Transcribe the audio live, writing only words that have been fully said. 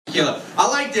I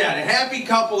like that. A happy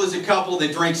couple is a couple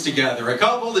that drinks together. A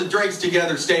couple that drinks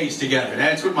together stays together.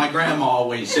 That's what my grandma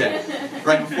always said.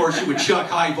 Right before she would chuck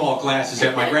highball glasses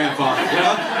at my grandfather. You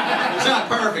know? It's not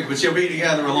perfect, but she'll be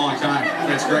together a long time.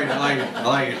 That's great. I like it. I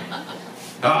like it.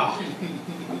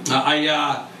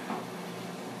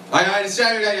 I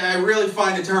decided I really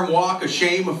find the term walk of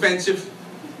shame offensive.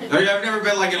 I've never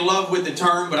been like in love with the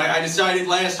term, but I decided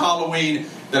last Halloween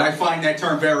that I find that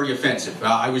term very offensive.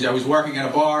 I was working at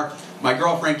a bar. My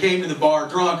girlfriend came to the bar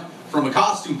drunk from a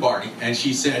costume party, and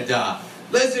she said,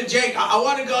 listen, Jake, I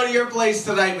want to go to your place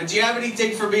tonight, but do you have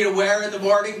anything for me to wear in the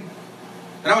morning?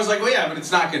 And I was like, well, yeah, but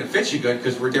it's not going to fit you good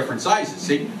because we're different sizes,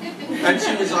 see? And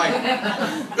she was like,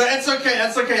 but that's okay,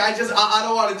 that's okay. I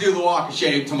don't want to do the walk of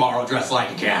shame tomorrow dressed like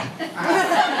a cat. And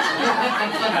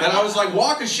I was like,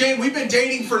 walk of shame? We've been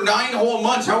dating for 9 whole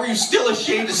months. How are you still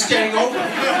ashamed of staying over?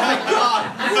 My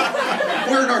God.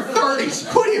 We're in our 30s.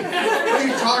 What are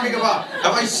you talking about?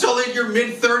 Have I sullied your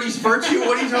mid-30s virtue?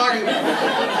 What are you talking about?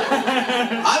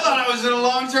 I thought I was in a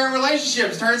long-term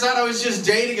relationship. Turns out I was just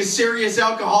dating a serious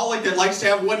alcoholic that likes to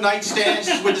have one-night stands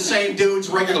with the same dudes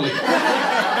regularly.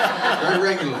 Very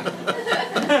regularly.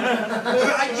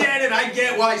 I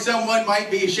get why someone might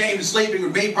be ashamed of sleeping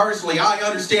with me personally. I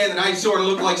understand that I sort of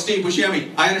look like Steve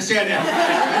Buscemi. I understand that.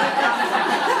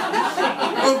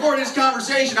 Before this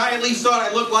conversation, I at least thought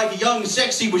I looked like a young,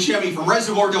 sexy Buscemi from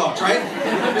Reservoir Dogs, right?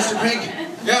 Mr. Pink?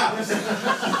 Yeah.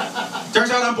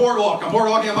 Turns out I'm Boardwalk. I'm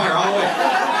Boardwalk Empire all the way.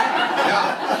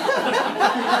 Yeah.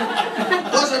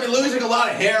 Plus, I've been losing a lot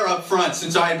of hair up front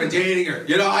since I had been dating her.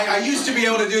 You know, I used to be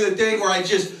able to do the thing where I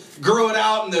just grew it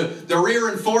out and the rear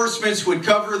reinforcements would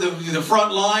cover the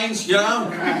front lines, you know?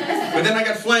 But then I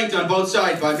got flanked on both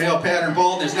sides by male pattern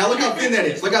baldness. Now look how thin that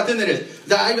is. Look how thin that is.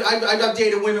 I've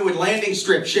dated women with landing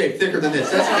strips shaved thicker than this.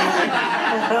 That's not okay.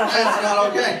 That's not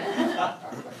okay.